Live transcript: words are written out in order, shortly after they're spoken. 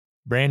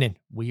Brandon,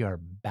 we are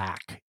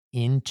back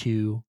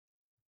into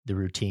the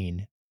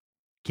routine.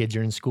 Kids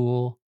are in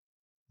school.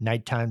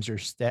 Night times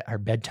our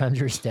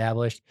bedtimes are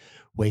established.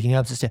 Waking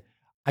up.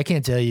 I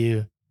can't tell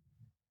you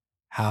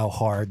how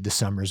hard the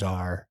summers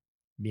are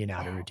being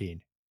out of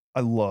routine.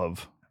 I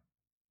love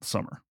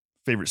summer.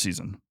 Favorite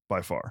season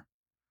by far.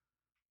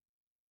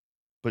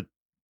 But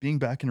being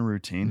back in a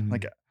routine,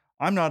 like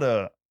I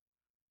don't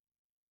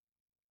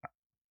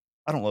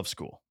love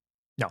school.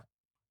 No.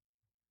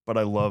 But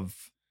I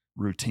love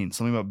routine.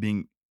 Something about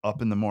being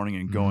up in the morning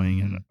and going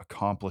and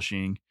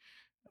accomplishing.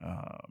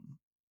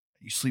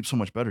 You sleep so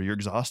much better. You're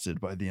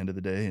exhausted by the end of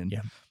the day. And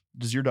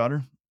does your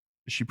daughter,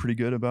 is she pretty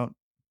good about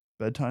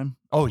bedtime?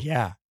 Oh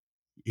yeah.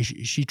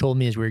 She told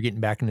me as we were getting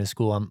back into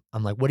school,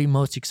 I'm like, what are you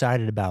most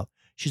excited about?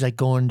 She's like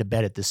going to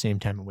bed at the same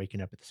time and waking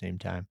up at the same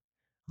time.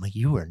 I'm like,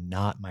 you are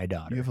not my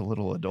daughter. You have a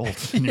little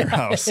adult in your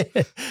house.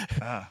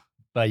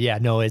 But yeah,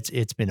 no,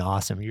 it's been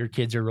awesome. Your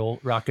kids are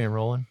rocking and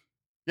rolling.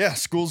 Yeah,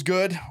 school's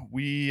good.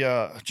 We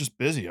just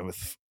busy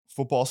with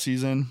football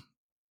season,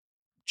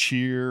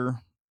 cheer,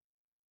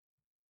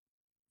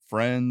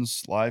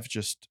 friends, life,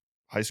 just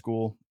high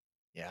school.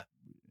 Yeah.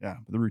 Yeah.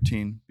 The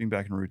routine, being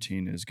back in a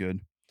routine is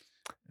good.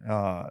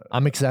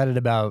 I'm excited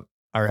about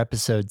our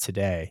episode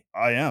today.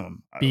 I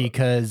am.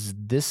 Because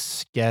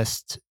this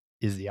guest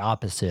is the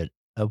opposite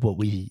of what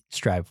we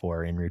strive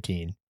for in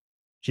routine.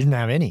 She doesn't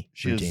have any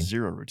routine. She has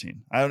zero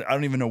routine. I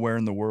don't even know where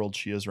in the world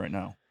she is right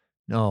now.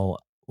 No.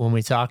 When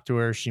we talked to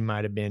her, she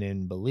might have been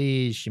in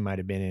Belize. She might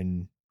have been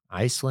in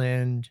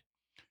Iceland.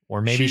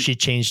 Or maybe she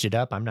changed it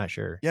up. I'm not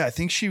sure. Yeah, I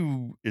think she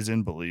is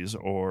in Belize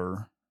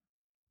or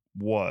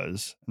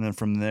was. And then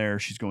from there,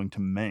 she's going to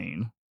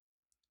Maine.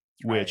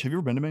 Which, have you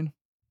ever been to Maine?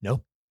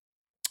 No.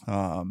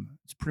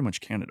 It's pretty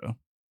much Canada.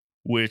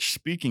 Which,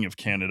 speaking of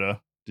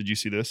Canada, did you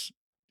see this?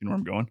 You know where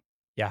I'm going?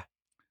 Yeah.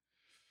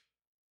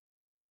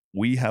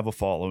 We have a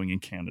following in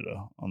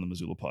Canada on the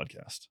Missoula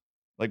podcast.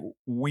 Like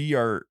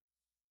we're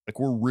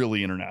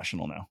really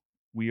international now.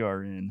 We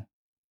are in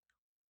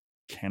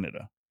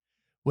Canada.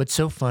 What's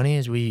so funny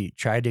is we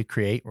did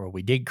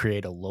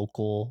create a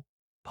local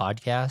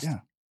podcast. Yeah.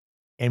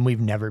 And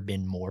we've never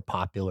been more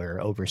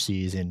popular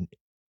overseas in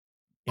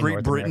Great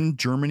North Britain, America.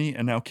 Germany,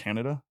 and now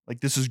Canada.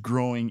 Like this is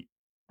growing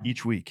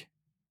each week.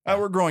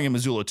 We're growing in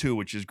Missoula too,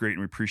 which is great and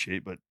we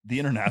appreciate. But the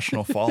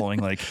international following,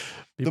 like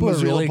the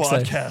Missoula really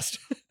podcast,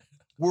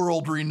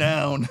 world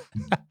renowned.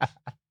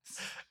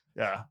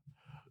 Yeah.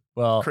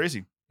 Well,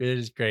 crazy. It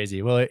is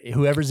crazy. Well,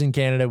 whoever's in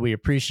Canada, we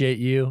appreciate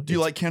you. Do you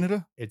like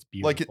Canada? It's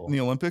beautiful. Like in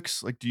the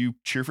Olympics? Like, do you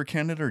cheer for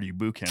Canada or do you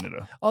boo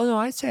Canada? Oh, no,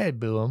 I say I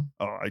boo them.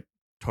 Oh, I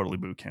totally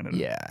boo Canada.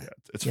 Yeah.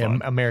 It's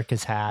fun.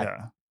 America's hat.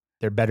 Yeah.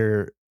 They're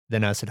better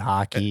than us at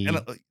hockey.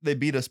 And they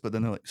beat us, but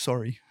then they're like,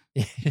 sorry.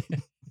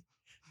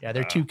 Yeah,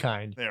 they're too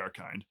kind. They are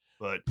kind.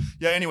 But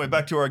yeah, anyway,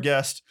 back to our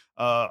guest.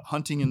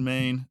 Hunting in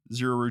Maine,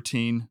 zero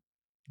routine.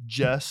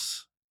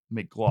 Jess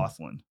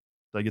McGlothlin.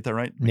 Did I get that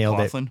right? Nailed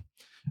McGlothlin.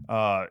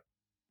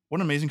 What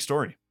an amazing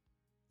story.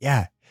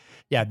 Yeah.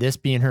 Yeah. This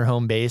being her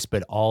home base,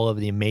 but all of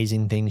the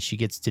amazing things she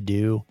gets to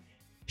do.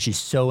 She's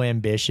so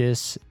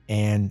ambitious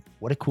and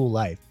what a cool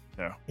life.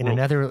 Yeah. In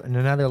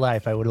another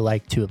life, I would have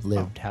liked to have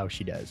lived how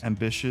she does.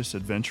 Ambitious,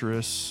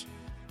 adventurous,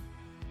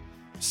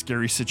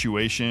 scary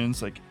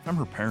situations. Like if I'm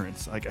her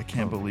parents, like I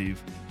can't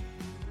believe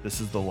this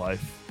is the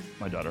life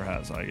my daughter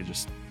has.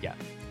 Yeah.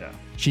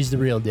 She's the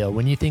real deal.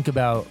 When you think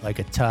about like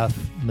a tough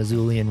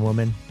Missoulian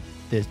woman,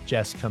 this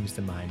Jess comes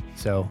to mind.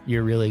 So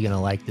you're really going to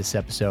like this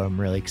episode. I'm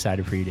really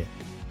excited for you to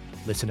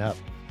listen up.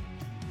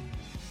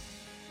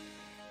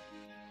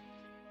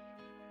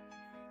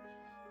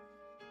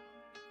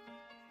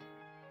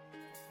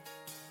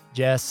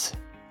 Jess,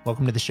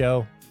 welcome to the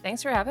show.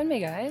 Thanks for having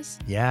me, guys.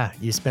 Yeah,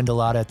 you spend a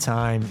lot of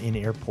time in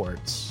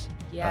airports.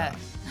 Yes.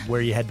 Where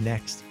are you head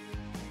next?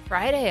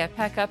 Friday, I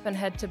pack up and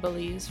head to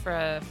Belize for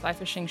a fly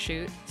fishing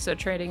shoot. So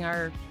trading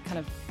our kind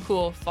of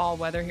cool fall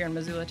weather here in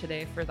Missoula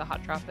today for the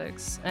hot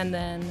tropics. And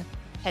then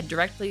head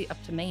directly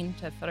up to Maine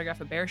to photograph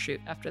a bear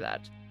shoot after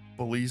that.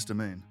 Belize to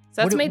Maine.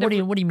 So that's what do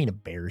you mean a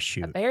bear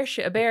shoot?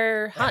 A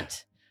bear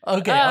hunt.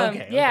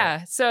 Okay.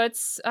 Yeah. So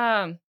it's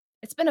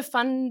been a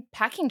fun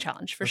packing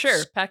challenge for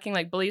sure. Packing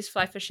like Belize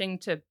fly fishing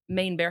to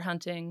Maine bear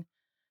hunting.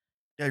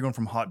 Yeah, you're going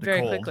from hot to very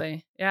cold. Very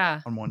quickly.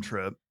 Yeah. On one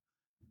trip.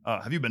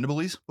 Have you been to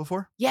Belize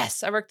before?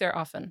 Yes, I work there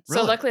often.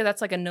 Really? So luckily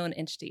that's like a known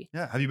entity.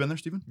 Yeah. Have you been there,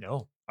 Stephen?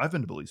 No. I've been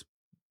to Belize.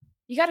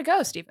 You got to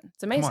go, Stephen.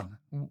 It's amazing. Come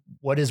on.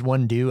 What does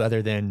one do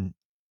other than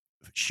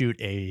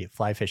shoot a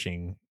fly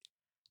fishing?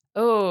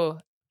 Oh,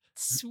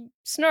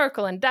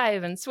 snorkel and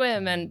dive and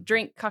swim and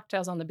drink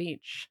cocktails on the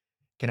beach.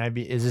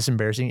 Is this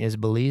embarrassing? Is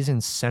Belize in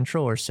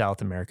Central or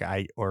South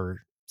America?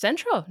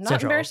 Central,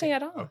 not embarrassing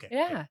at all. Okay.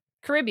 Yeah.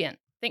 Caribbean.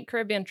 Think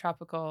Caribbean,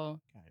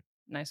 tropical,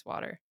 nice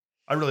water.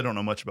 I really don't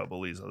know much about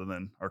Belize other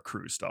than our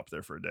cruise stopped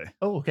there for a day.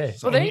 Oh, okay.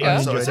 So, well, there you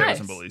go. So I say I was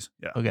in Nice. Belize.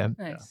 Yeah. Okay.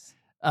 Nice.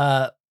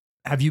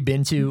 Have you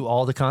been to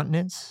all the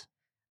continents?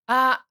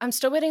 I'm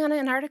still waiting on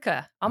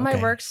Antarctica. All my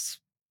Okay. work's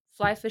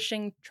fly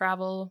fishing,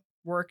 travel,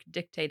 work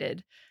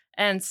dictated.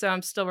 And so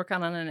I'm still working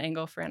on an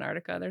angle for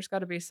Antarctica. There's got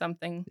to be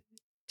something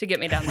to get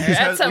me down there We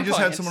at some just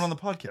point. had someone on the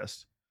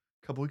podcast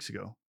a couple weeks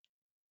ago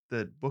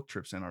that book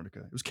trips Antarctica.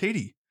 It was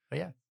Katie. Oh,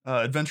 yeah.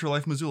 Adventure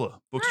Life Missoula.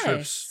 Book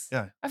trips.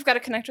 Yeah. I've got to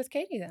connect with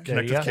Katie then.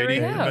 Connect with There we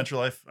Katie. go. Adventure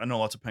Life. I know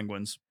lots of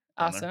penguins.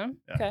 Awesome.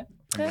 Yeah. Okay.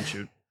 Penguin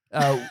shoot.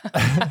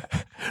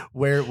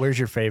 Where's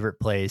your favorite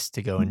place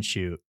to go and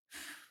shoot?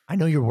 I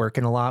know you're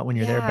working a lot when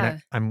you're there, but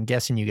I'm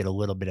guessing you get a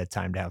little bit of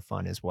time to have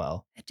fun as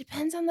well. It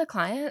depends on the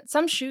client.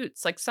 Some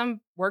shoots, like some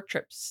work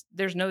trips,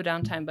 there's no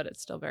downtime, but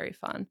it's still very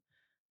fun.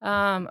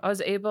 I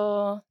was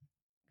able,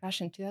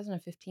 in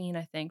 2015,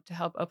 I think, to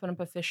help open up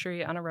a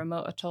fishery on a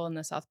remote atoll in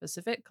the South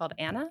Pacific called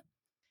Anna.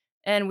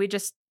 And we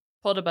just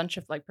pulled a bunch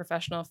of like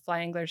professional fly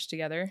anglers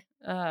together,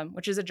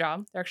 which is a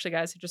job. They're actually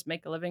guys who just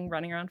make a living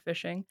running around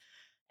fishing.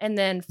 And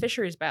then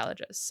fisheries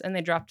biologists. And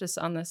they dropped us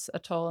on this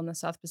atoll in the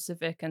South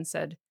Pacific and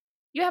said,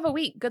 you have a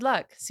week. Good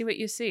luck. See what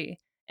you see.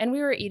 And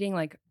we were eating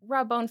like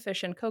raw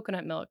bonefish and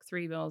coconut milk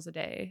 3 meals a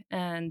day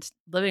and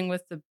living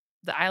with the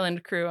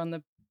island crew on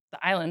the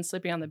island,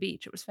 sleeping on the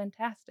beach. It was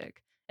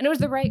fantastic. And it was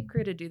the right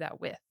crew to do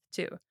that with,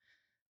 too.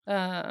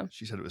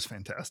 She said it was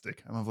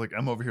fantastic.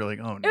 I'm over here like,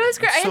 oh no. It was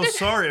great. I'm so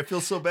sorry. I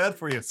feel so bad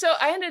for you. So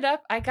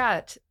I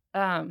got,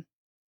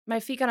 my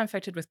feet got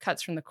infected with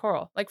cuts from the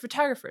coral. Like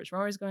photographers, we're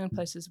always going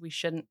places we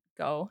shouldn't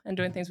go and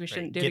doing things we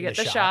shouldn't do to get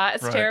the shot.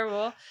 It's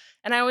terrible.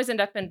 And I always end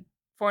up in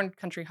foreign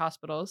country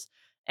hospitals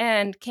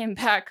and came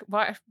back,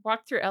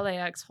 walked through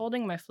LAX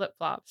holding my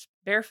flip-flops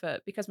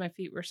barefoot because my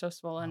feet were so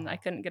swollen. I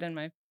couldn't get in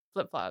my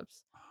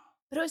flip-flops.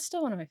 But it was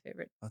still one of my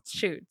favorite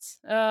shoots.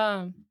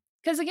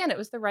 Because again, it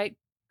was the right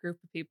group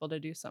of people to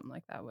do something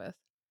like that with.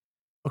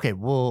 Okay,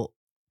 well,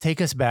 take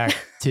us back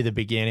to the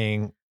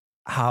beginning,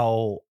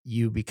 how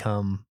you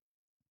become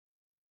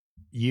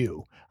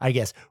you, I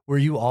guess. Were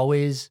you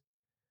always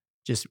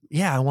just,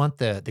 I want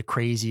the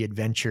crazy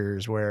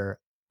adventures where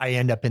I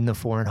end up in the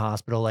foreign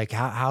hospital? Like,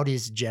 how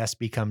does Jess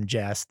become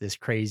Jess, this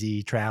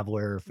crazy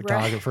traveler,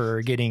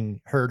 photographer,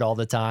 getting hurt all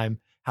the time?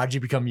 How did you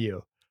become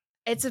you?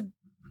 It's a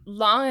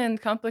long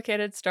and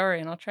complicated story,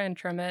 and I'll try and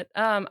trim it.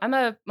 I'm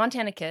a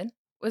Montana kid,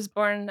 was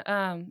born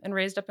and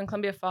raised up in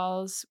Columbia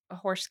Falls, a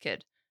horse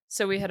kid.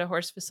 So we had a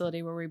horse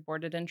facility where we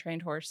boarded and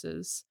trained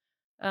horses.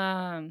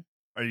 Are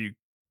you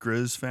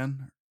Grizz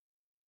fan?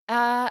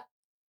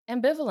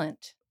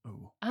 Ambivalent.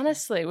 Oh.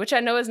 Honestly, which I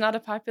know is not a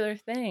popular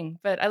thing,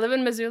 but I live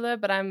in Missoula,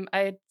 but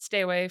I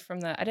stay away from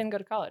I didn't go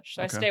to college,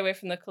 so I stay away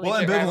from the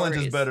collegiate ambivalent is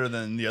rivalries. better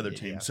than the other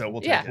team, so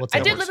we'll take it. I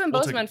did live in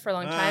Bozeman for a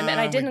long time, and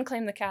I didn't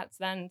claim the cats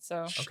then,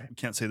 so. Okay. You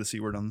can't say the C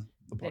word on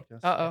the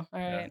podcast. All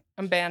right. Yeah.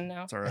 I'm banned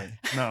now. It's all right.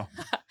 No.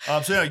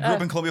 So you grew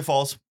up in Columbia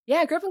Falls. Yeah,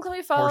 I grew up in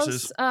Columbia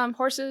Falls.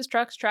 Horses,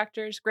 trucks,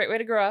 tractors, great way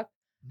to grow up.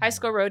 High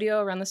school rodeo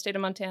around the state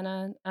of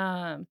Montana.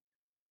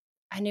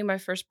 I knew my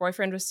first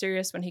boyfriend was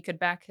serious when he could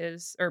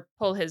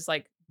pull his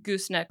like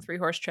gooseneck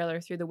 3-horse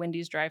trailer through the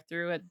Wendy's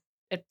drive-through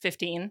at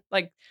 15,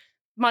 like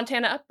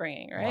Montana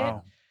upbringing, right?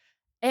 Wow.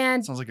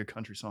 And sounds like a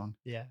country song.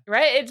 Yeah.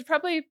 Right? It's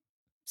probably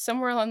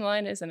somewhere along the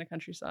line isn't a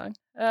country song.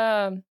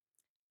 And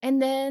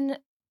then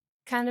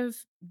kind of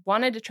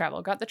wanted to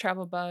travel, got the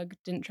travel bug,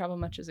 didn't travel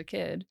much as a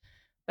kid,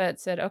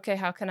 but said, okay,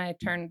 how can I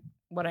turn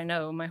what I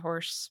know, my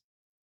horse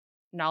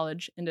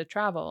knowledge, into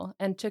travel,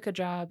 and took a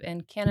job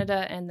in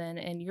Canada and then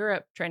in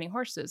Europe training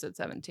horses at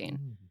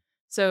 17.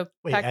 So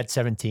wait, at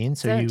 17?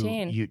 So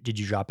 17. you did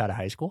you drop out of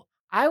high school?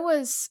 I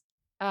was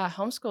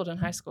homeschooled in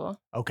high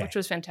school, okay, which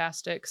was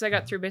fantastic because I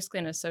got through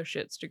basically an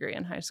associate's degree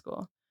in high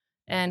school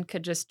and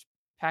could just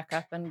pack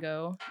up and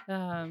go.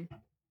 And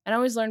I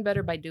always learned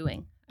better by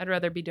doing. I'd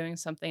rather be doing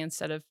something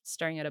instead of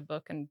staring at a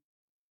book and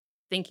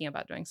thinking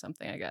about doing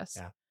something, I guess.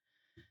 Yeah,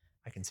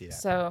 I can see that.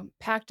 So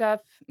packed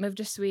up, moved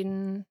to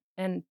Sweden,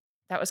 and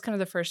that was kind of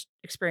the first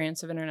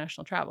experience of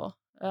international travel.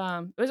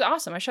 It was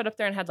awesome. I showed up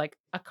there and had like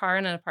a car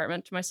and an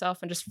apartment to myself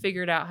and just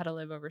figured out how to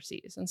live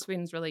overseas. And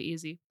Sweden's a really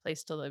easy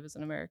place to live as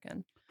an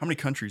American. How many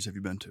countries have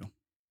you been to?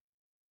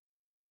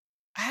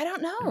 I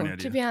don't know,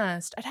 to be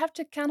honest. I'd have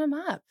to count them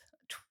up.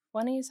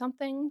 20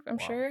 something, I'm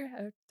sure.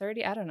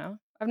 30, I don't know.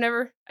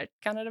 I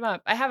counted them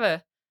up. I have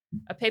a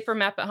paper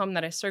map at home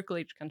that I circle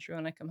each country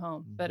when I come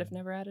home, but I've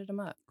never added them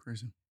up.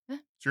 Crazy. Yeah.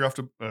 So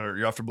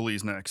you're off to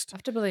Belize next.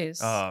 Off to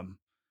Belize.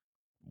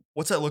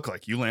 What's that look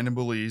like? You land in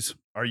Belize.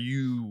 Are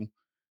you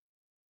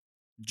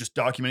just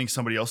documenting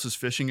somebody else's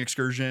fishing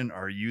excursion?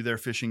 Are you there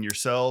fishing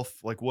yourself?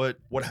 Like what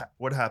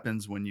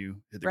happens when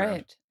you hit the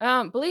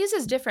ground? Belize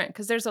is different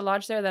because there's a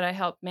lodge there that I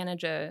help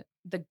manage the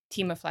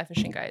team of fly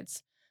fishing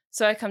guides.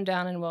 So I come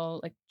down and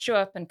we'll like show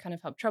up and kind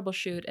of help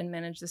troubleshoot and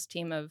manage this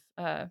team of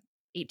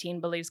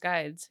 18 Belize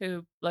guides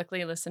who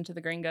luckily listen to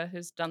the gringa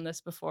who's done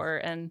this before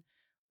and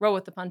roll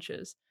with the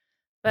punches.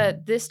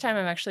 But this time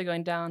I'm actually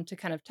going down to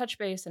kind of touch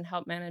base and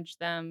help manage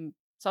them,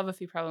 solve a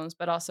few problems,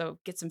 but also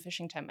get some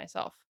fishing time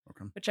myself,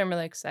 which I'm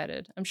really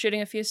excited. I'm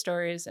shooting a few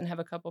stories and have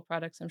a couple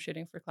products I'm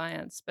shooting for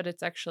clients, but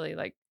it's actually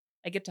like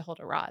I get to hold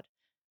a rod,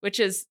 which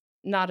is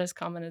not as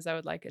common as I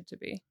would like it to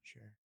be.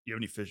 Sure. Do you have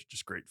any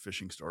just great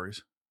fishing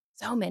stories?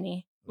 So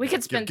many. We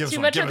could spend too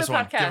one. much of the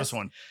podcast. Give us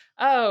one.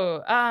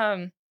 Oh,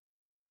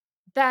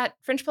 that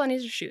French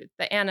Polynesia shoot,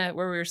 the Anna,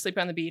 where we were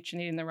sleeping on the beach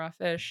and eating the raw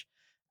fish.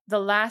 the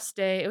last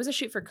day, it was a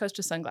shoot for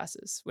Costa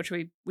sunglasses, which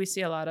we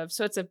see a lot of.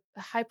 So it's a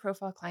high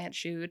profile client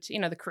shoot. You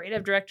know, the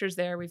creative director's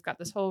there. We've got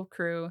this whole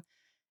crew,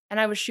 and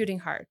I was shooting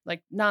hard,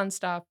 like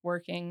nonstop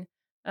working.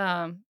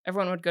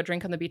 Everyone would go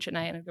drink on the beach at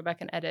night, and I'd go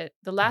back and edit.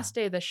 The last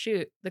day of the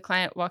shoot, the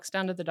client walks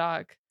down to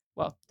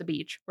the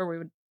beach where we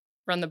would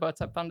run the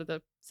boats up onto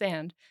the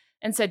sand,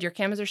 and said, "Your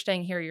cameras are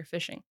staying here. You're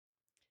fishing,"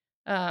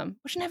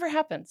 which never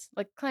happens.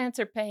 Like clients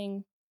are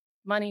paying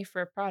money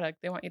for a product;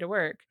 they want you to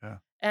work. Yeah.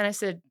 And I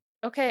said,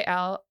 "Okay,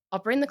 Al, I'll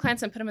bring the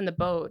clients and put them in the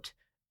boat,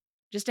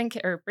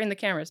 or bring the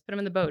cameras, put them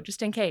in the boat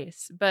just in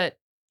case. But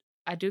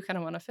I do kind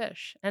of want to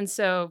fish." And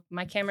so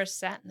my cameras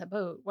sat in the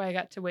boat while I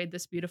got to wade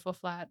this beautiful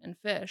flat and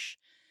fish,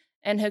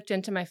 and hooked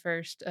into my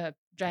first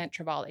giant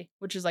trevally,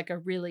 which is like a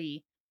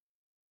really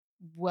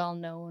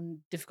well-known,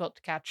 difficult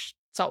to catch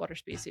saltwater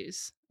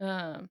species,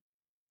 and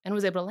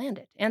was able to land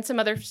it, and some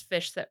other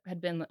fish that had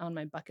been on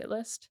my bucket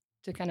list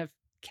to kind of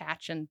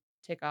catch and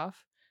take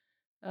off.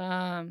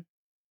 Um,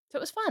 so it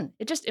was fun.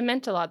 It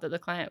meant a lot that the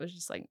client was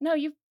just like, "No,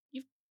 you've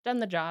done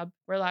the job.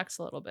 Relax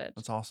a little bit."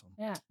 That's awesome.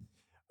 Yeah.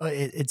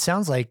 It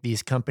sounds like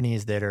these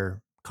companies that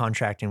are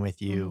contracting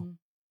with you Mhm.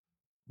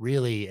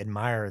 really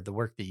admire the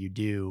work that you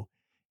do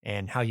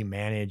and how you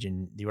manage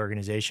and the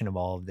organization of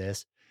all of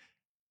this.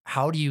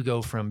 How do you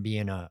go from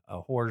being a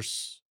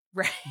horse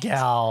Right.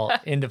 gal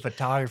into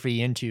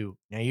photography into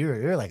now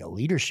you're like a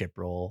leadership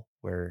role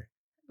where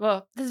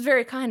Well, this is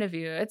very kind of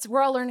you.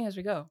 We're all learning as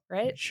we go,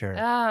 right? sure.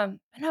 No,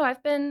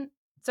 I've been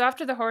so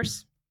after the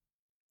horse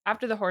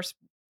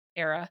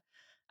era,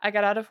 I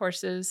got out of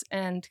horses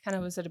and kind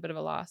of was at a bit of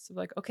a loss of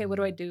like, okay, what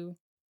do I do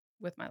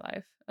with my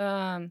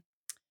life?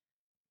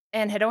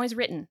 And had always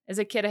written. As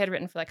a kid, I had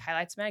written for like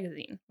Highlights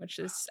magazine, which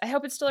is, I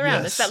hope it's still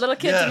around. It's that little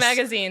kids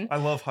magazine. I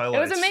love It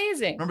Highlights. was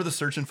amazing. Remember the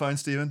search and find,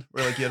 Steven?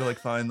 Where like you had to like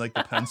find like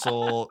the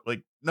pencil,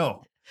 like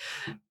no.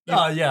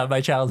 Oh yeah, my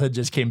childhood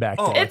just came back.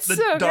 Oh, to It's the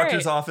so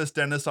doctor's great. office,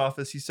 dentist's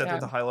office. You sat there Yeah.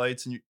 with the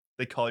highlights, and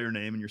they call your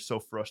name, and you're so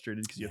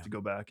frustrated because you have to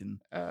go back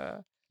and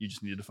you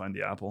just needed to find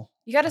the apple.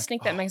 You got to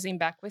sneak that magazine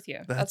back with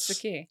you. That's the That's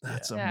key.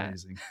 That's Yeah.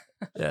 amazing.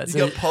 Yeah, You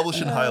so- got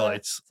published in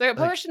Highlights. So I got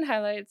published in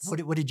Highlights.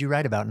 What did you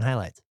write about in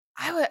highlights?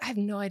 I have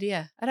no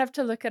idea. I'd have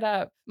to look it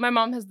up. My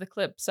mom has the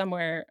clip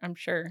somewhere, I'm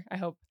sure. I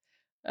hope.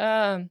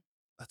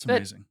 That's But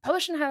amazing.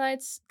 published in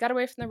Highlights, got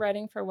away from the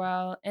writing for a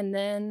while, and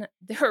then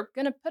they were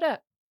going to put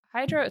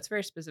it's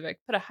very specific,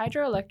 put a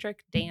hydroelectric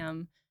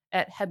dam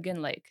at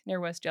Hebgen Lake near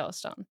West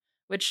Yellowstone,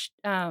 which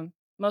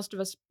most of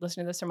us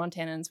listening to this are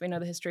Montanans. We know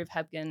the history of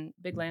Hebgen,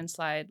 big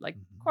landslide, like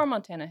core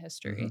Montana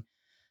history.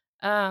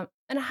 And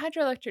a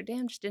hydroelectric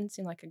dam just didn't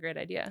seem like a great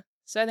idea.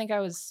 So I think I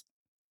was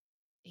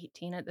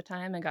 18 at the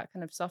time and got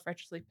kind of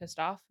self-righteously pissed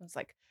off. I was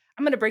like,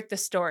 I'm going to break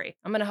this story.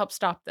 I'm going to help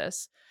stop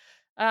this.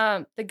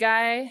 The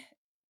guy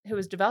who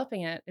was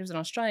developing it was an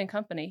Australian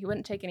company. He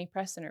wouldn't take any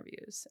press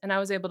interviews. And I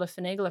was able to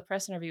finagle a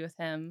press interview with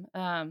him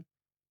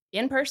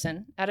in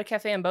person at a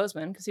cafe in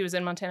Bozeman because he was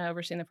in Montana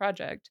overseeing the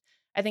project.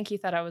 I think he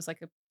thought I was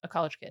like a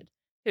college kid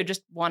who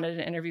just wanted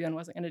an interview and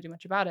wasn't going to do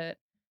much about it.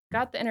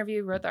 Got the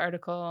interview, wrote the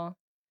article,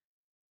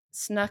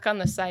 snuck on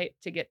the site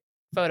to get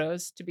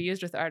photos to be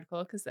used with the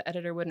article because the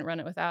editor wouldn't run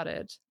it without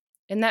it.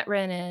 And that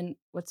ran in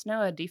what's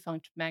now a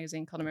defunct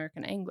magazine called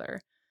American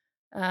Angler.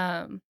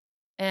 And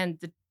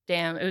the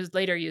dam, it was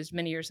later used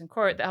many years in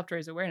court that helped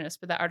raise awareness,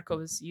 but that article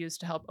was used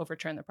to help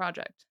overturn the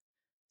project.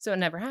 So it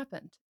never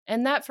happened.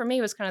 And that for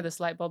me was kind of this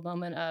light bulb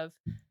moment of,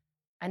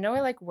 I know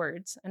I like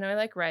words. I know I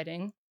like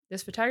writing.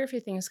 This photography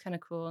thing is kind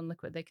of cool, and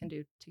look what they can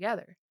do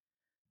together.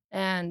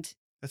 And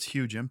that's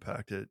huge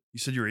impact. You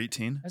said you were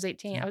 18? I was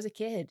 18. Yeah. I was a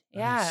kid. That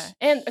yeah. is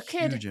And a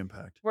kid huge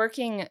impact.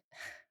 I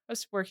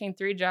was working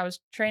 3 jobs,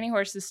 training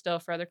horses still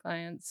for other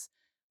clients,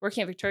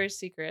 working at Victoria's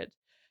Secret,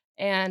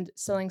 and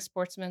selling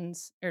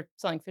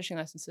fishing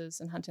licenses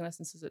and hunting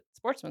licenses at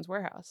Sportsman's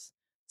Warehouse.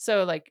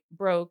 So like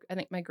broke, I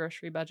think my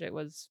grocery budget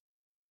was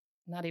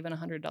not even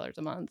 $100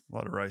 a month. A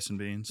lot of rice and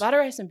beans.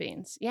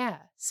 Yeah.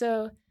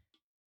 So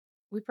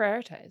we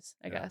prioritize,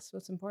 I guess,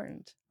 what's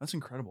important. That's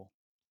incredible.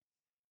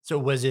 So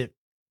was it,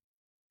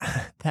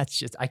 that's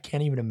just, I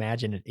can't even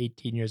imagine at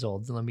 18 years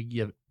old. So let me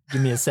give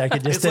me a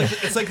second. It's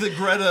like the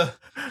Greta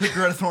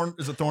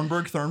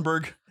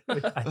Thunberg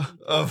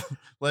of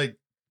like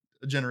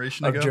a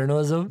generation ago.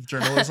 Journalism.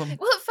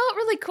 Well, it felt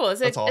really cool.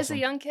 As a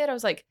young kid, I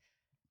was like,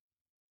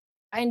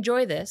 I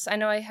enjoy this. I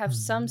know I have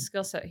some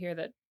skill set here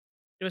that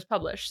it was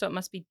published, so it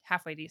must be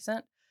halfway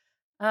decent.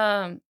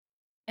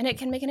 And it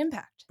can make an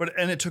impact.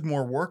 And it took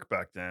more work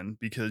back then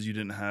because you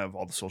didn't have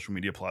all the social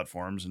media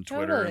platforms and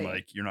Twitter and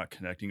like you're not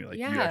connecting. Like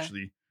you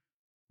actually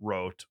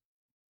wrote,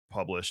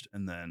 published,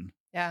 and then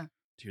to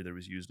hear that it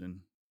was used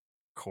in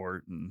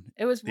court and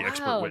it was the wild.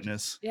 expert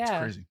witness. Yeah. It's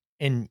crazy.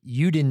 And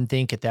you didn't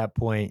think at that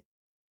point,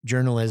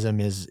 journalism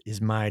is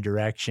my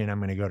direction. I'm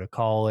going to go to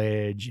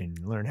college and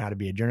learn how to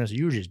be a journalist.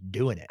 You were just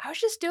doing it. I was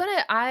just doing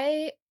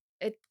it.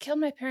 It killed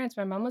my parents.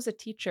 My mom was a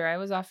teacher. I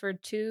was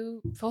offered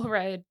 2 full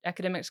ride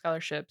academic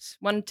scholarships,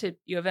 one to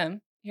U of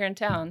M here in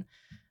town.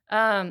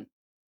 Came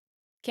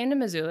to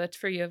Missoula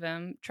for U of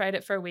M, tried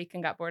it for a week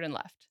and got bored and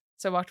left.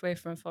 So I walked away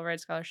from a full ride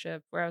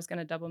scholarship where I was going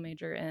to double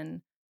major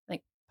in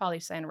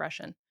poli-sci in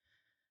Russian.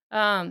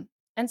 And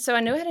so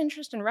I knew I had an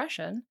interest in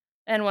Russian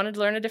and wanted to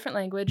learn a different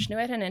language, knew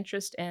I had an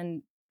interest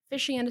in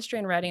fishing industry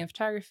and writing and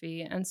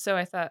photography. And so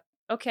I thought,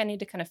 okay, I need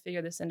to kind of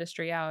figure this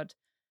industry out.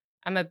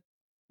 I'm a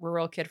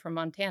rural kid from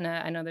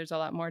Montana. I know there's a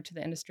lot more to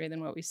the industry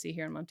than what we see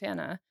here in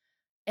Montana.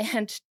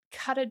 And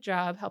got a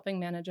job helping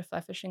manage a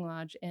fly fishing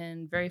lodge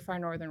in very far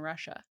northern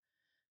Russia.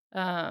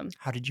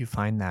 How did you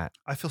find that?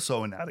 I feel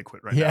so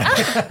inadequate right Yeah.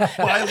 now.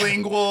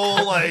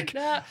 Bilingual, like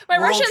No, my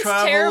world Russian's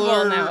terrible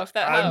traveler. now, if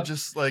that I'm helps.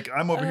 just like,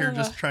 I'm over here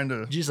just trying to.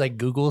 Did you just like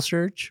Google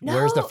search?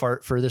 Where's the No.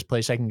 furthest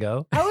place I can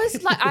go? I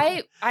was like,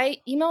 I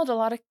emailed a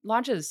lot of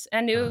lodges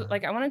and knew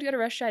like I wanted to go to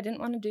Russia. I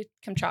didn't want to do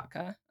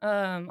Kamchatka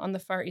on the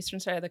far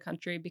eastern side of the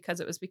country because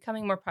it was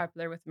becoming more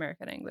popular with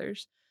American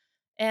anglers.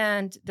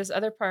 And this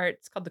other part,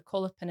 it's called the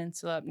Kola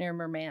Peninsula up near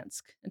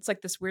Murmansk. It's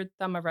like this weird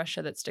thumb of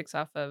Russia that sticks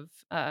off of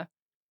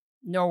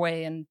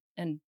Norway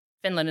and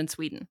Finland and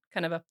Sweden,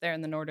 kind of up there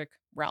in the Nordic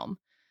realm.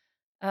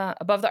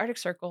 Above the Arctic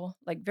Circle,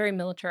 like very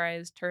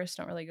militarized. Tourists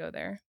don't really go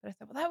there. But I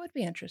thought, well, that would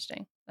be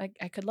interesting. Like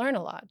I could learn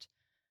a lot.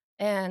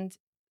 And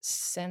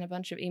sent a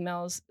bunch of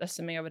emails,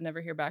 assuming I would never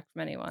hear back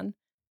from anyone.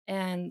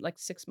 And like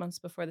 6 months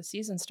before the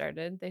season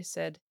started, they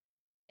said,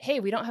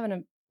 hey, we don't have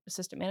an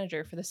assistant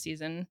manager for this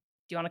season.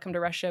 Do you want to come to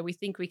Russia? We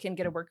think we can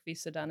get a work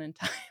visa done in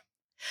time.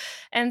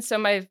 And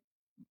so I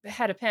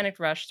had a panicked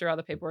rush through all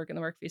the paperwork and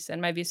the work visa,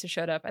 and my visa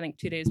showed up, I think,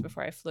 2 days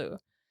before I flew.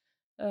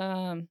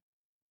 So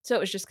it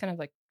was just kind of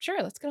like,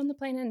 sure, let's get on the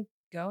plane and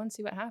go and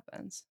see what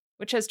happens,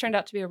 which has turned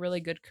out to be a really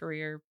good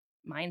career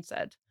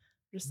mindset.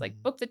 Just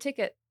like book the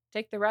ticket,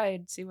 take the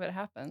ride, see what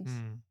happens.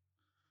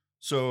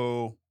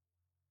 So,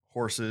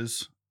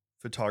 horses,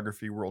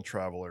 photography, world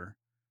traveler.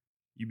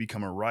 You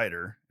become a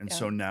writer, and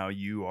so now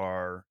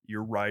you're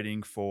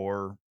writing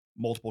for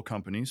multiple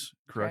companies,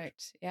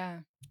 correct? Yeah.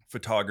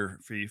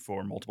 Photography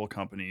for multiple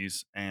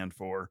companies and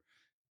for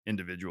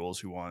individuals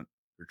who want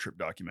their trip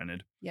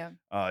documented. Yeah.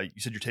 You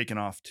said you're taking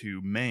off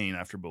to Maine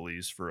after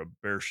Belize for a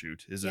bear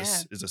shoot. Is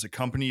this a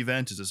company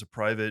event? Is this a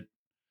private?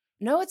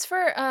 No, it's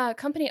for a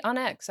company on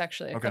X,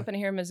 actually, a company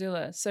here in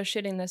Missoula. So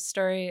shooting this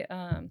story,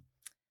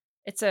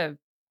 it's a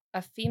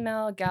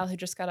female gal who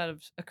just got out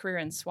of a career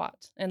in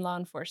SWAT in law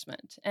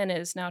enforcement and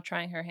is now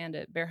trying her hand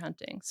at bear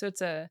hunting. So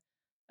it's a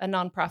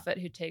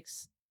nonprofit who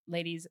takes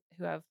ladies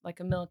who have like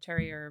a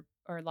military or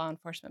law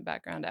enforcement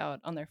background out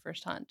on their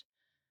first hunt.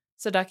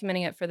 So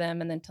documenting it for them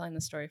and then telling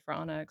the story for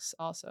Onyx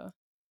also.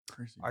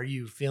 Crazy. Are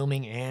you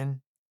filming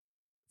and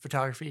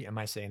photography? Am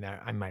I saying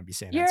that? I might be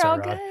saying You're that. all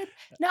good.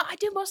 No, I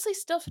do mostly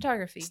still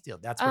photography. Still,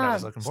 that's what I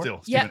was looking for.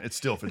 Still, Steven, it's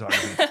still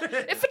photography.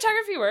 If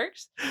photography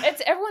works,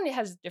 everyone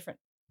has different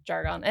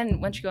jargon,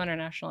 and once you go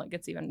international, it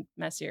gets even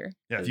messier.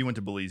 Yeah, if you went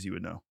to Belize, you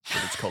would know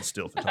that it's called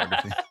still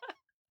photography.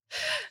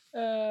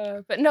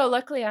 But no,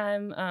 luckily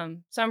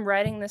I'm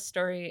writing this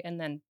story and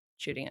then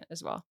shooting it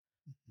as well.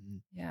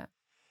 Yeah.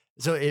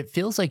 So it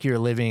feels like you're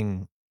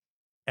living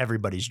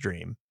everybody's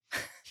dream.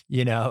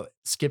 You know,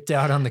 skipped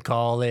out on the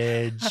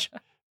college,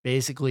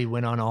 basically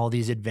went on all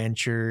these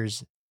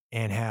adventures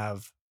and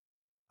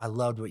I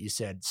loved what you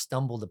said,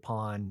 stumbled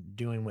upon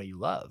doing what you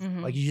love.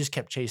 Like you just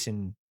kept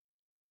chasing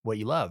what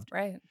you loved.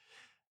 Right.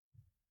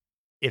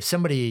 If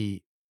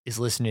somebody is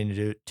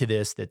listening to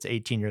this that's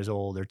 18 years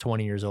old or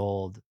 20 years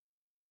old,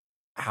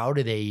 how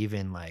do they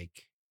even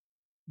like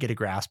get a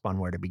grasp on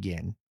where to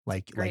begin?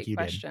 Like you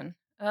question.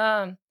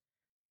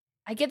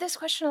 I get this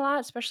question a lot,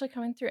 especially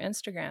coming through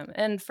Instagram.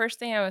 And first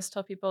thing I always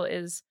tell people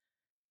is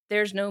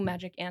there's no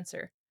magic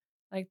answer.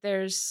 Like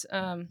there's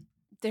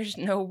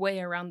no way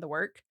around the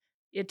work.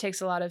 It takes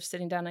a lot of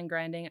sitting down and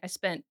grinding. I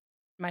spent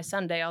my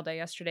Sunday all day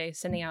yesterday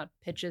sending out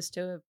pitches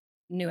to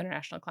new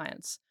international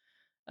clients.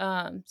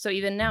 So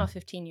even now,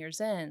 15 years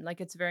in,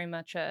 like it's very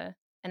much an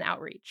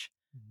outreach.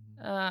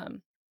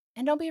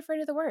 And don't be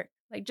afraid of the work.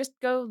 Like just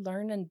go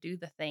learn and do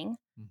the thing.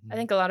 I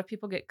think a lot of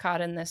people get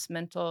caught in this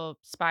mental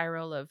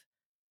spiral of,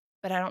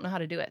 but I don't know how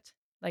to do it.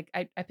 Like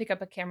I pick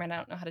up a camera and I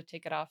don't know how to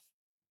take it off,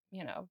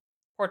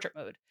 portrait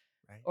mode.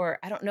 Right. Or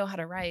I don't know how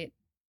to write.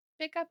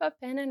 Pick up a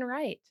pen and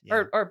write.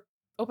 Yeah. Or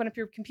open up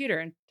your computer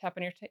and tap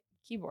on your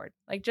keyboard.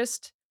 Like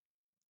just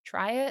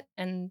try it.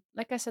 And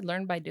like I said,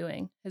 learn by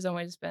doing has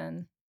always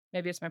been,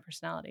 maybe it's my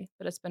personality,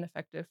 but it's been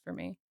effective for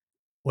me.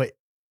 What?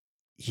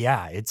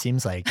 Yeah, it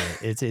seems like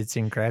it. It's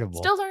incredible.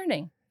 Still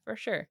learning for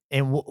sure.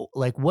 And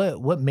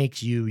what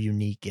makes you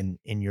unique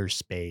in your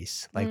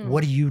space? Like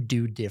what do you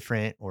do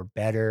different or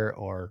better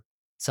or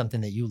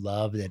something that you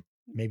love that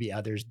maybe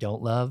others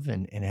don't love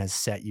and has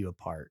set you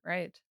apart?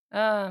 Right.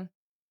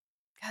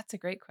 That's a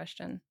great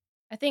question.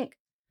 I think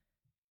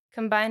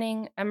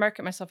I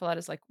market myself a lot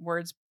as like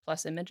words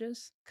plus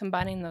images.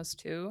 Combining those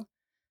two,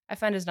 I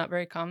find is not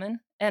very common.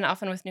 And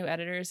often with new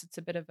editors, it's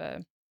a bit of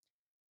a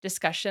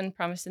discussion,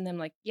 promising them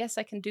like, yes,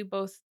 I can do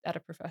both at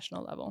a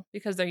professional level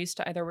because they're used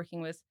to either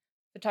working with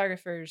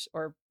photographers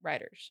or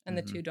writers and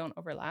the two don't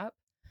overlap.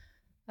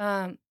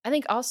 I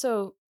think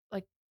also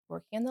like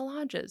working in the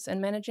lodges and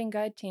managing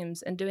guide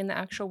teams and doing the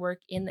actual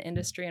work in the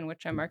industry in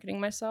which I'm marketing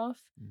myself.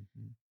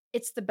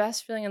 It's the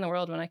best feeling in the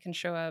world when I can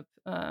show up.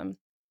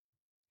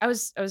 I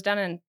was down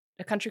in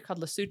a country called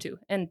Lesotho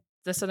in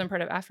the southern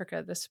part of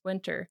Africa this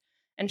winter,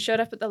 and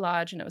showed up at the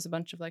lodge, and it was a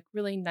bunch of like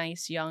really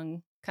nice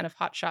young kind of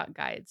hotshot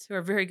guides who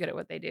are very good at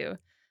what they do.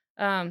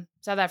 South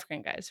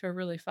African guys who are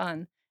really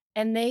fun.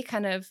 And they'd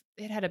had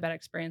a bad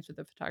experience with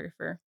a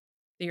photographer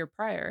the year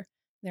prior.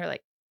 They're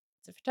like,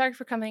 it's a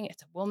photographer coming,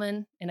 it's a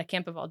woman in a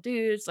camp of all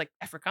dudes, like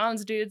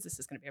Afrikaans dudes, this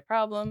is going to be a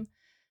problem.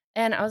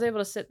 And I was able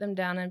to sit them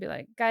down and be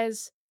like,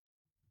 guys,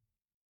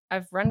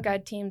 I've run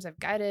guide teams, I've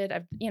guided,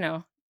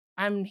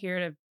 I'm here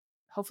to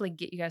hopefully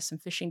get you guys some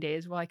fishing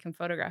days while I can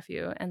photograph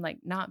you and like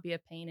not be a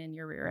pain in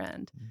your rear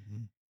end.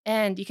 Mm-hmm.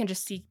 And you can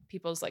just see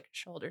people's like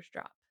shoulders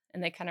drop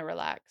and they kind of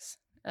relax.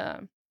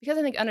 Because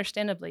I think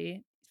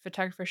understandably,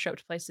 photographers show up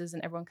to places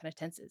and everyone kind of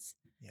tenses.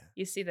 Yeah.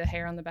 You see the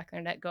hair on the back of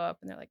their neck go up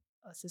and they're like,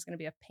 oh, this is going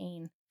to be a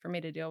pain for me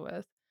to deal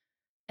with.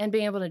 And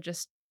being able to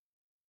just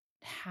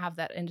have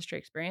that industry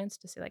experience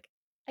to say like,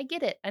 I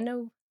get it. I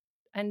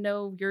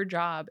know your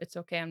job. It's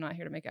okay. I'm not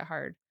here to make it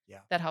hard. Yeah.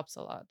 That helps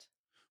a lot.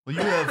 Well,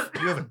 you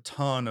have a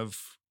ton of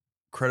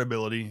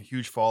credibility,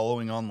 huge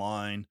following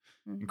online,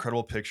 mm-hmm.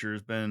 incredible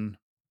pictures, been,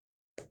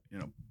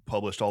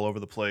 published all over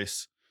the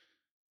place.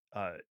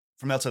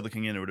 From outside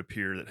looking in, it would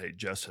appear that, hey,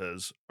 Jess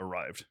has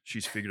arrived.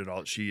 She's figured it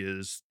out. She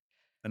is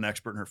an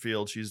expert in her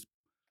field.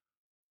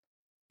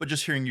 But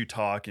just hearing you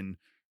talk and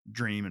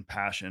dream and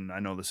passion, I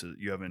know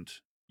you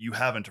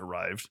haven't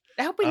arrived.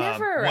 I hope we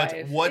never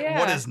arrive.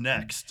 What is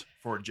next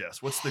for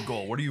Jess? What's the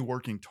goal? What are you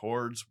working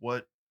towards?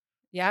 Where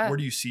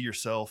do you see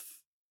yourself,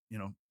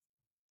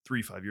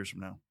 3-5 years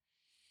from now?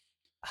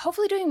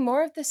 Hopefully doing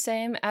more of the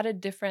same at a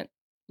different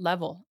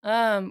level.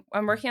 I'm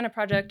working on a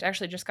project,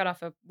 actually just got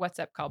off a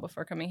WhatsApp call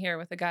before coming here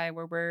with a guy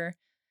where we're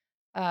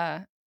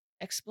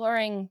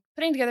putting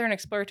together an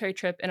exploratory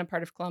trip in a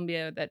part of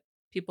Colombia that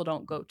people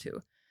don't go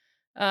to.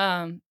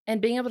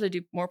 And being able to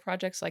do more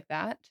projects like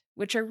that,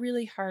 which are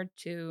really it's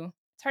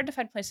hard to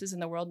find places in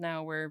the world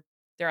now where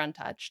they're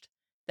untouched,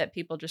 that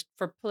people just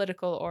for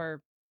political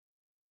or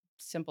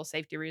simple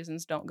safety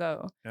reasons don't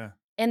go. Yeah.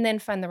 And then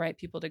find the right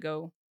people to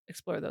go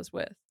explore those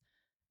with.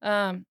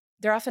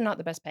 They're often not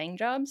the best paying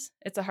jobs.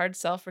 It's a hard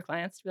sell for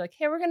clients to be like,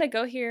 hey, we're going to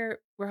go here.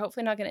 We're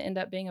hopefully not going to end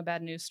up being a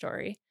bad news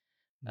story.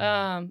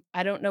 I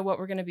don't know what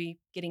we're going to be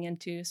getting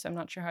into, so I'm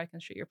not sure how I can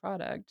shoot your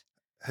product.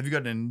 Have you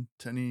gotten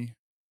into any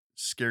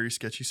scary,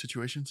 sketchy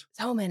situations?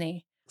 So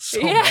many.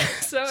 So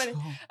many.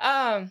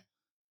 Are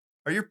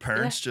your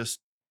parents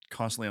just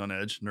constantly on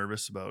edge,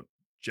 nervous about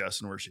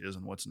Jess and where she is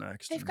and what's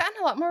next? They've gotten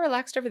a lot more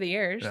relaxed over the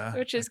years,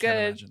 which is good.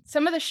 Imagine.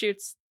 Some of the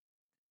shoots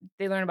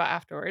they learn about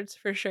afterwards,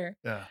 for sure.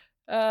 Yeah.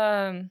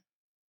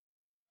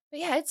 But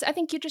yeah, I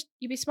think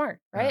you be smart,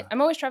 right? Yeah. I'm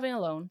always traveling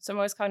alone. So I'm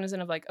always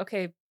cognizant of like,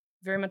 okay,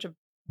 very much a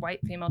white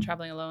female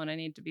traveling alone. I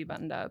need to be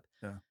buttoned up.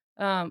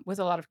 Yeah. With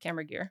a lot of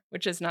camera gear,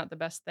 which is not the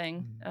best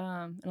thing in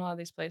a lot of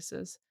these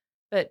places.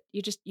 But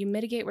you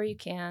mitigate where you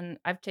can.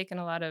 I've taken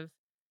a lot of,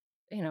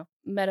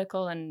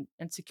 medical and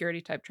security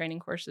type training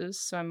courses.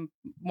 So I'm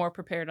more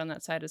prepared on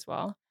that side as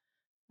well,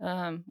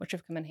 which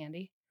have come in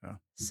handy. Yeah.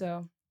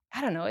 So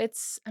I don't know.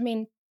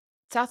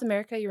 South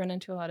America, you run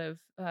into a lot of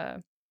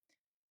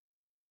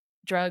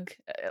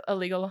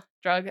illegal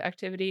drug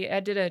activity. I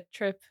did a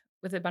trip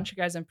with a bunch of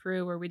guys in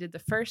Peru where we did the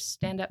first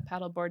stand-up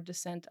paddleboard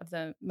descent of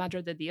the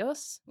Madre de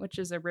Dios, which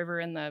is a river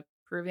in the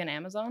Peruvian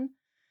Amazon.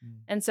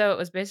 And so it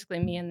was basically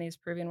me and these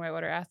Peruvian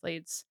whitewater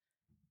athletes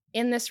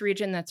in this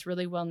region that's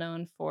really well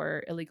known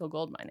for illegal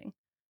gold mining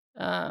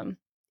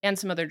and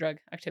some other drug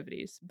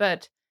activities.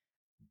 But,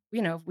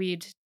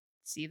 we'd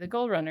see the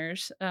gold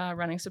runners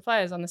running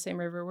supplies on the same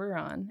river we're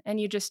on. And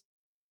you just,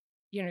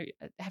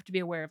 have to be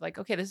aware of like,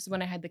 okay, this is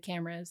when I had the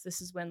cameras. This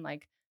is when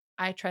like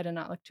I try to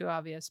not look too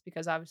obvious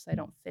because obviously I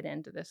don't fit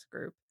into this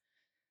group.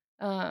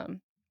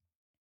 And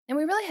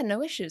we really had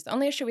no issues. The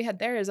only issue we had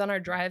there is on our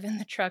drive in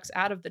the trucks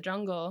out of the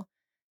jungle,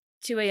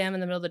 2 a.m. in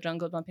the middle of the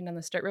jungle, bumping down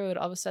the state road,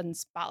 all of a sudden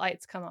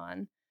spotlights come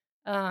on.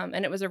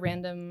 And it was a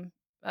random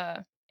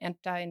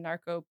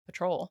anti-narco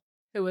patrol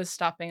who was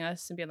stopping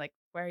us and being like,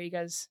 why are you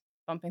guys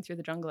bumping through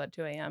the jungle at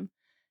 2 a.m.?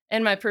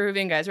 And my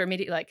Peruvian guys were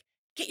immediately like,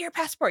 get your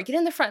passport, get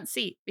in the front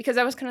seat. Because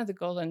that was kind of the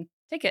golden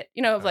ticket,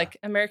 of like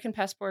American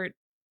passport,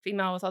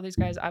 female with all these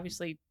guys.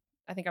 Obviously,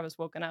 I think I was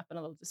woken up and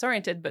a little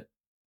disoriented, but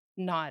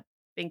not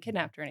being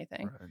kidnapped or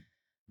anything.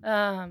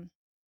 Right.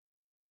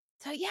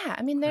 So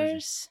yeah,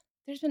 there's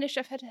been issues.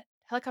 I've had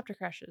helicopter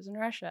crashes in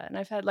Russia, and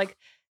I've had like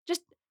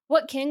just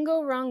what can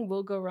go wrong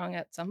will go wrong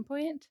at some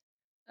point.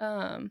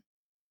 But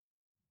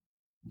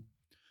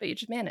you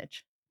just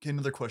manage. Okay,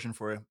 another question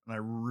for you, and I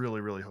really,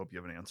 really hope you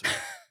have an answer.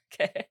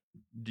 Okay.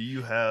 Do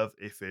you have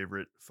a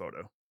favorite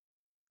photo?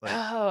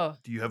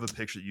 Do you have a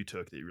picture that you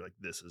took that you're like,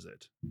 this is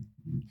it?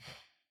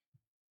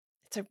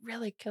 It's a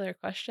really killer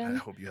question. I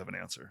hope you have an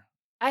answer.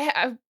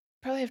 I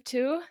probably have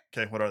two.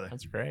 Okay, what are they?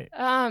 That's great.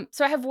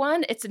 So I have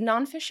one. It's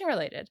non-fishing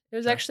related. It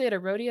was actually at a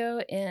rodeo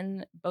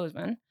in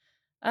Bozeman,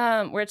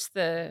 where it's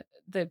the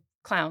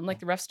clown, like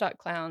the rough stock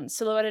clown,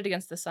 silhouetted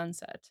against the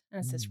sunset,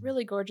 and it's this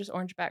really gorgeous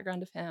orange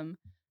background of him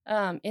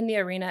in the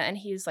arena, and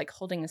he's like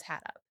holding his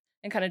hat up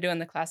and kind of doing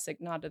the classic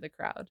nod to the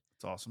crowd.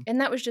 It's awesome. And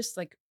that was just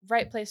like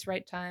right place,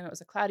 right time. It was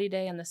a cloudy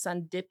day and the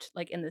sun dipped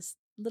like in this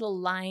little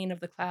line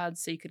of the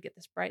clouds so you could get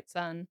this bright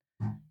sun.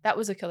 That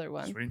was a killer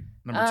one. Sweet.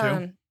 Number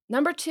two.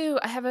 Number two,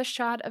 I have a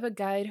shot of a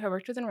guide who I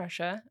worked with in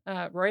Russia,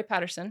 Rory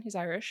Patterson. He's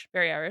Irish,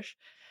 very Irish.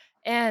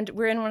 And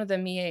we're in one of the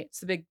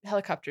Mi-8s, the big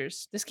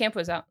helicopters. This camp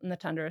was out in the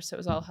tundra, so it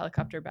was all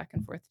helicopter back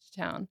and forth to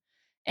town.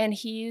 And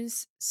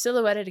he's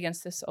silhouetted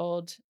against this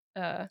old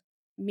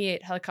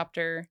Mi-8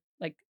 helicopter,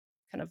 like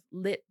kind of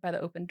lit by the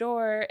open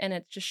door. And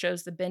it just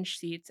shows the bench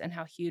seats and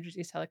how huge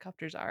these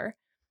helicopters are.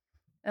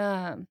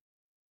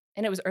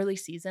 And it was early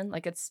season.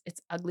 Like it's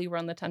ugly. We're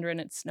on the tundra and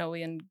it's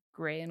snowy and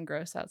gray and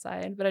gross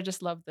outside. But I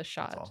just love the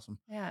shot. That's awesome.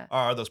 Yeah.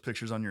 Are those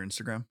pictures on your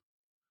Instagram?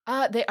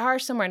 They are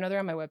somewhere. I know they're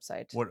on my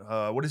website.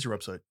 What is your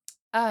website?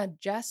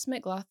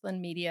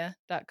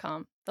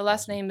 JessMcGlothlinmedia.com. The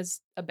last name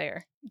is a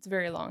bear. It's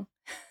very long.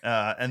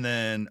 And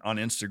then on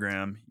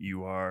Instagram,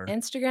 you are...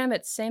 Instagram,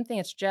 it's same thing.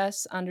 It's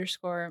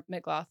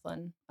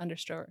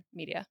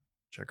Jess_McGlothlin_media.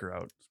 Check her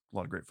out. A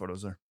lot of great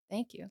photos there.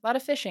 Thank you. A lot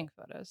of fishing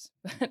photos.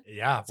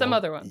 Yeah. Some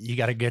other ones. You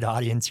got a good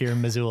audience here in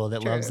Missoula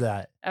that loves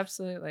that.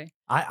 Absolutely.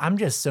 I'm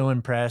just so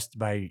impressed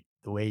by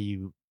the way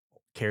you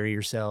carry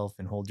yourself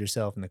and hold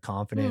yourself and the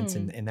confidence.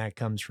 And that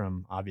comes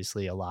from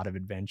obviously a lot of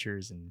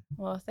adventures and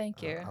well,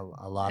 thank you.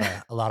 A lot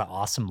of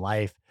awesome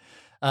life.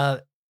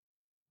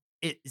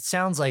 It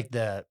sounds like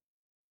the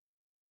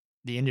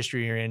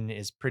industry you're in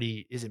is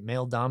it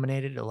male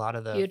dominated? A lot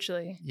of the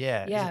hugely.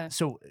 Yeah.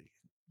 So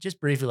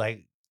just briefly,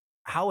 like,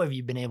 how have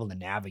you been able to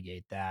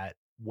navigate that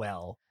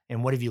well?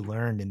 And what have you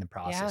learned in the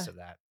process of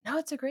that? No,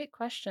 it's a great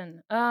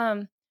question.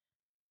 I've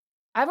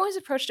always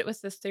approached it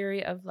with this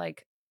theory of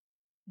like,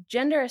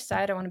 gender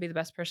aside, I want to be the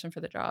best person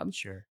for the job.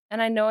 Sure. And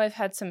I know I've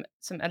had some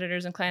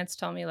editors and clients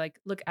tell me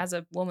like, look, as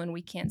a woman,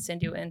 we can't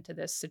send you into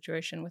this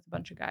situation with a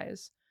bunch of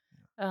guys.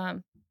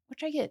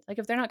 Which I get. Like,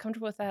 if they're not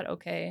comfortable with that,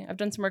 okay. I've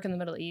done some work in the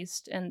Middle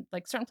East and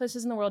like certain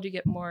places in the world, you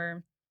get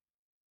more,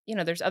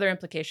 there's other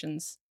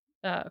implications,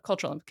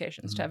 cultural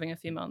implications to having a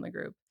female in the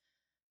group.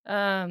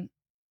 But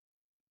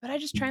I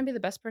just try and be the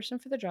best person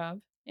for the job,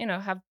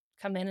 have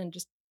come in and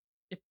just,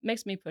 it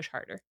makes me push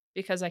harder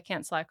because I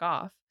can't slack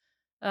off.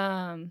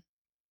 And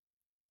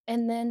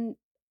then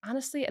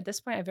honestly, at this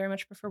point, I very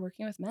much prefer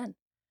working with men.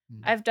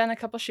 I've done a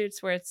couple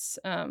shoots where it's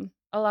a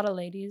lot of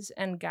ladies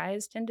and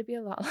guys tend to be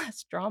a lot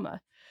less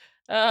drama.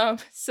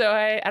 So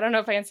I don't know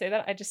if I can say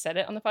that. I just said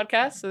it on the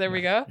podcast. So there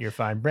we go. You're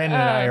fine. Brandon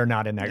and I are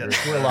not in that group.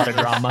 We're a lot of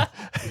drama.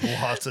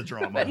 Lots of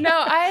drama. But no,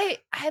 I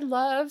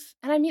love,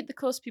 and I meet the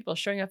coolest people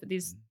showing up at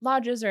these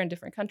lodges or in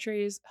different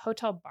countries.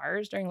 Hotel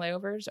bars during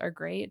layovers are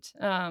great.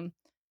 I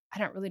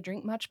don't really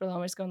drink much, but I'll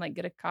always go and like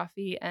get a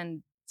coffee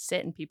and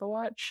sit and people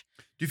watch.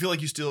 Do you feel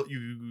like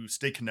you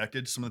stay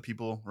connected to some of the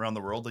people around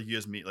the world? Like you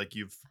guys meet, like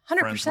you've 100%.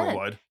 friends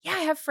worldwide? Yeah,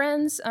 I have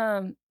friends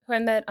who I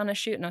met on a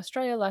shoot in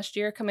Australia last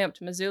year, coming up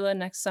to Missoula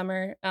next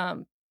summer.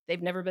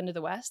 They've never been to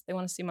the West. They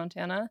want to see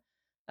Montana.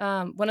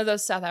 One of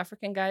those South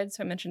African guides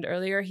who I mentioned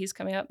earlier, he's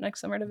coming up next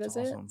summer to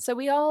visit. Awesome. So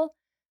we all,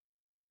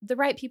 the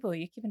right people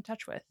you keep in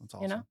touch with, That's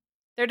awesome.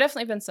 There have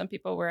definitely been some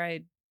people where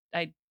I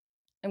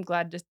am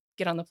glad to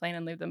get on the plane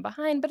and leave them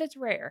behind, but it's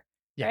rare,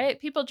 right?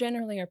 People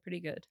generally are pretty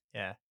good.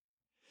 Yeah.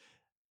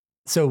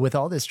 So with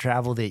all this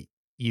travel that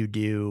you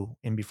do,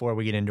 and before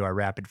we get into our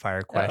rapid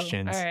fire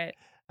questions, all right.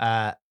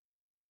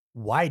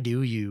 Why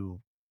do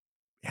you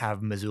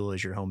have Missoula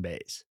as your home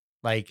base?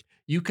 Like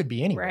you could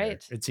be anywhere,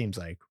 right. It seems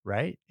like,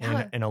 right?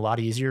 And a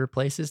lot easier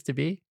places to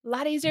be. A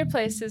lot easier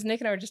places.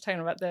 Nick and I were just talking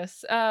about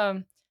this.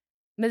 I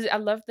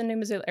love the new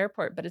Missoula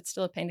airport, but it's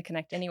still a pain to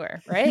connect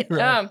anywhere, right?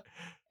 Right.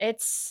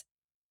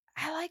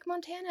 I like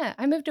Montana.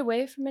 I moved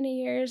away for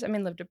many years. I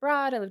mean, lived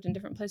abroad. I lived in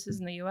different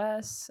places in the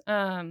U.S.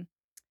 I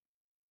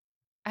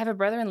have a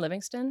brother in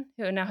Livingston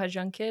who now has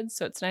young kids,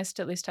 so it's nice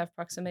to at least have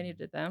proximity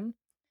to them.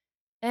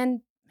 And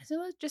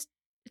Missoula it's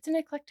an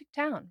eclectic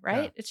town,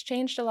 right? Yeah. It's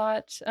changed a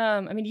lot.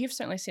 I mean, you've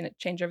certainly seen it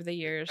change over the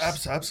years.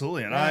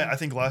 Absolutely. And I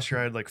think last year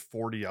I had like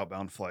 40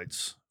 outbound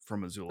flights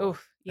from Missoula.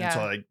 Oof, yeah. And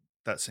so like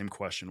that same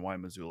question, why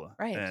Missoula?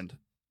 Right. And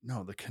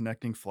no, the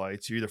connecting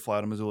flights, you either fly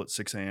out of Missoula at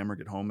 6 a.m. or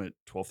get home at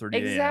 12:30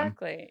 a.m.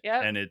 Exactly.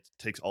 Yeah. And it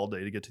takes all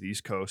day to get to the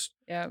East Coast.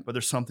 Yeah. But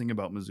there's something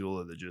about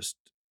Missoula that just,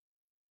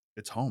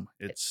 it's home.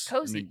 It's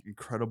cozy. An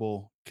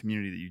incredible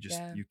community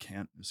that you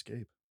can't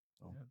escape.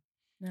 So,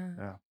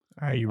 yeah.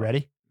 All right, you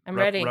ready? I'm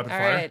ready. Rapid all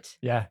fire? Right.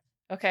 Yeah.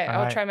 Okay,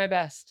 I'll try my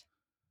best.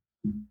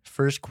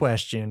 First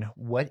question,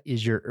 what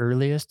is your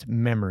earliest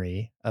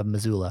memory of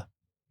Missoula?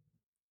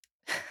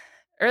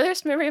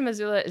 Earliest memory of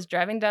Missoula is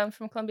driving down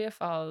from Columbia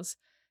Falls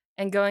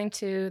and going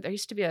to, there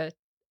used to be a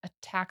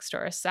tack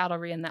store, a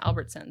saddlery in the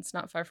Albertsons,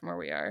 not far from where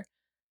we are.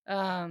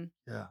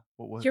 Yeah.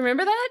 What was Do you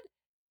remember that?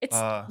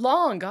 It's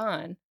long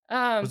gone.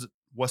 Was it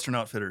Western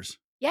Outfitters?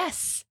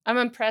 Yes. I'm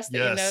impressed that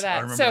you know that.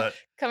 I remember that.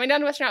 Coming down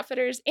to Western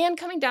Outfitters and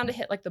coming down to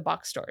hit like the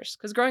box stores.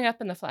 Because growing up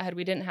in the Flathead,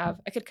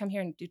 I could come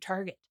here and do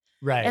Target.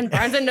 Right. And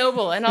Barnes &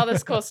 Noble and all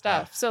this cool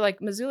stuff. So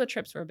like Missoula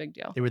trips were a big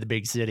deal. They were the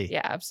big city.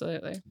 Yeah,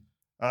 absolutely.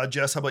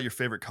 Jess, how about your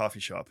favorite coffee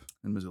shop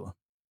in Missoula?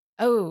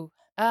 Oh,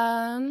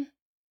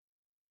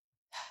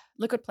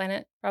 Liquid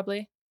Planet,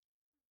 probably.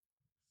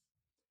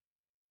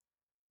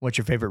 What's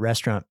your favorite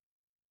restaurant?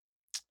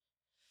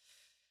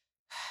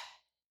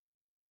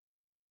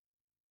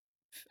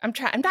 I'm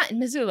not in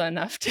Missoula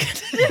enough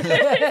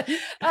to.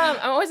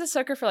 I'm always a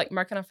sucker for like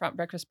Mark on a Front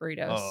breakfast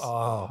burritos.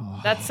 Oh,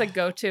 That's a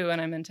go-to when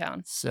I'm in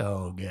town.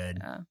 so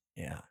good.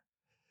 Yeah.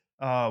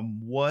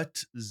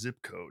 What zip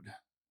code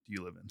do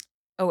you live in?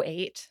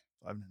 08.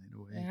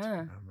 59808. Yeah.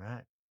 All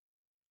right.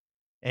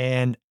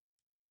 And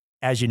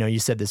as you know, you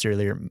said this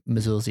earlier,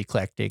 Missoula's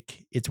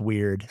eclectic. It's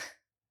weird.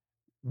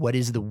 What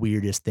is the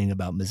weirdest thing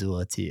about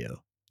Missoula to you?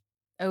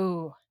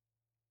 Oh,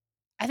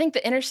 I think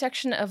the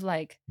intersection of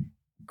like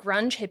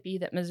grunge hippie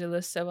that Missoula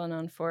is so well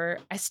known for.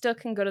 I still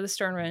can go to the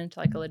store and run into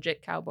like a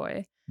legit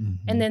cowboy.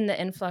 Mm-hmm. And then the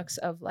influx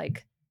of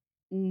like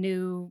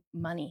new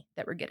money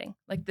that we're getting,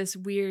 like this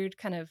weird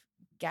kind of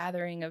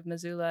gathering of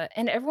Missoula,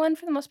 and everyone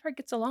for the most part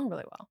gets along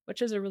really well,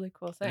 which is a really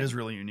cool thing. It is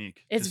really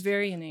unique. It's Just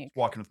very unique.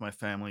 walking with my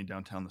family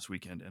downtown this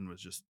weekend and was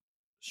just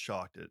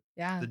shocked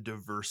at the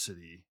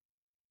diversity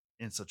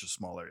in such a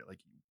small area. Like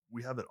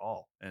we have it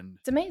all, and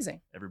it's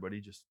amazing.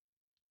 Everybody just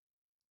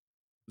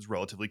is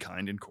relatively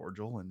kind and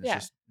cordial, and it's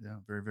just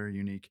very, very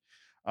unique.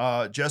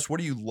 Jess, what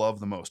do you love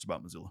the most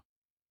about Missoula?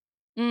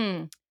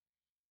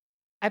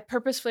 I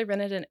purposefully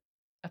rented an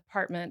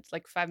apartment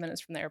like 5 minutes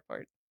from the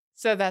airport.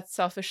 So that's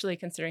selfishly,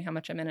 considering how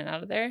much I'm in and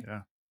out of there.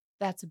 Yeah.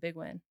 That's a big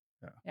win.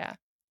 Yeah.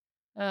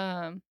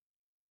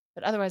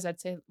 But otherwise, I'd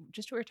say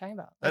just what we're talking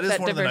about. Like that is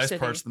one diversity. Of the nice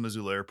parts of the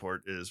Missoula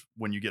airport is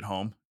when you get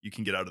home, you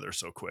can get out of there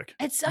so quick.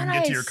 It's so you can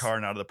nice. get to your car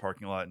and out of the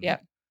parking lot. And,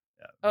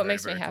 it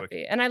makes me happy.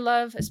 Quick. And I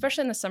love,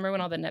 especially in the summer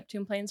when all the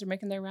Neptune planes are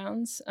making their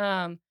rounds.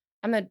 I'm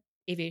an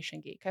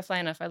aviation geek. I fly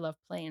enough. I love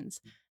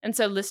planes. And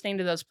so listening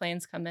to those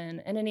planes come in,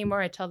 and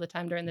anymore I tell the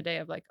time during the day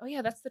of like, oh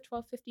yeah, that's the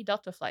 1250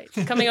 Delta flight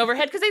coming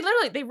overhead, because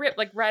they rip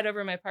like right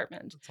over my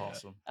apartment. That's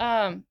awesome.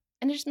 And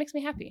it just makes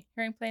me happy.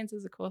 Hearing planes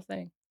is a cool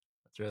thing.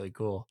 That's really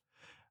cool.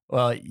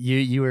 Well,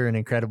 you were an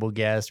incredible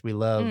guest. We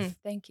love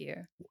thank you.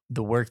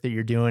 The work that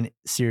you're doing.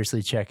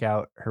 Seriously, check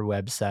out her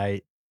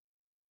website.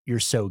 You're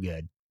so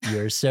good.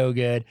 You're so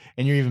good,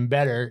 and you're even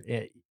better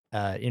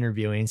at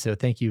interviewing. So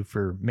thank you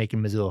for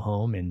making Missoula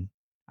home, and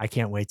I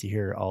can't wait to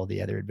hear all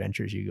the other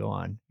adventures you go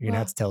on. You're going to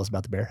have to tell us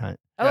about the bear hunt.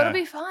 Oh, it'll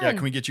be fun. Yeah,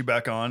 can we get you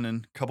back on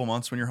in a couple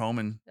months when you're home?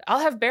 And I'll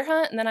have bear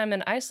hunt, and then I'm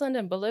in Iceland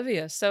and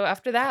Bolivia. So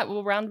after that,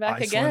 we'll round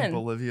back again.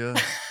 Bolivia.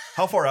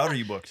 How far out are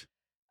you booked?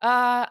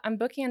 I'm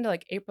booking into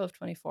like April of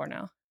 24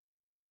 now,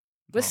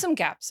 with some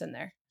gaps in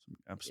there.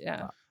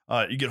 Yeah.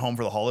 You get home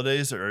for the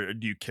holidays, or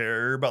do you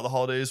care about the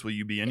holidays? Will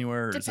you be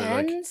anywhere? Or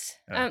Depends. Is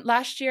it like,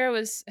 last year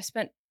I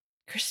spent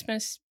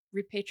Christmas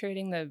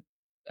repatriating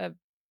a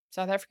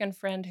South African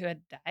friend who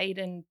had died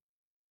in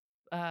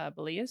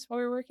Belize while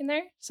we were working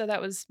there. So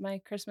that was my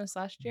Christmas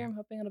last year. I'm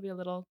hoping it'll be a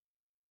little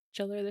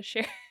chiller this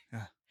year.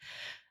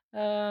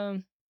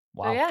 Wow.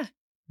 So yeah.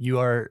 You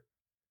are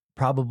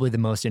probably the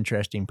most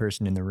interesting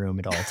person in the room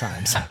at all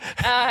times.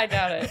 I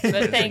doubt it,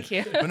 but thank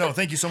you. But no,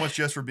 thank you so much,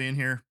 Jess, for being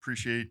here.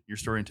 Appreciate your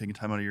story and taking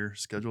time out of your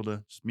schedule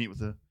to just meet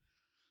with a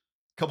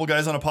couple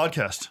guys on a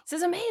podcast. This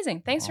is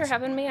amazing. Thanks for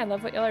having me. I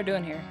love what y'all are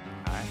doing here.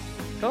 All right.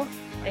 Cool.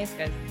 Thanks,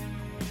 guys.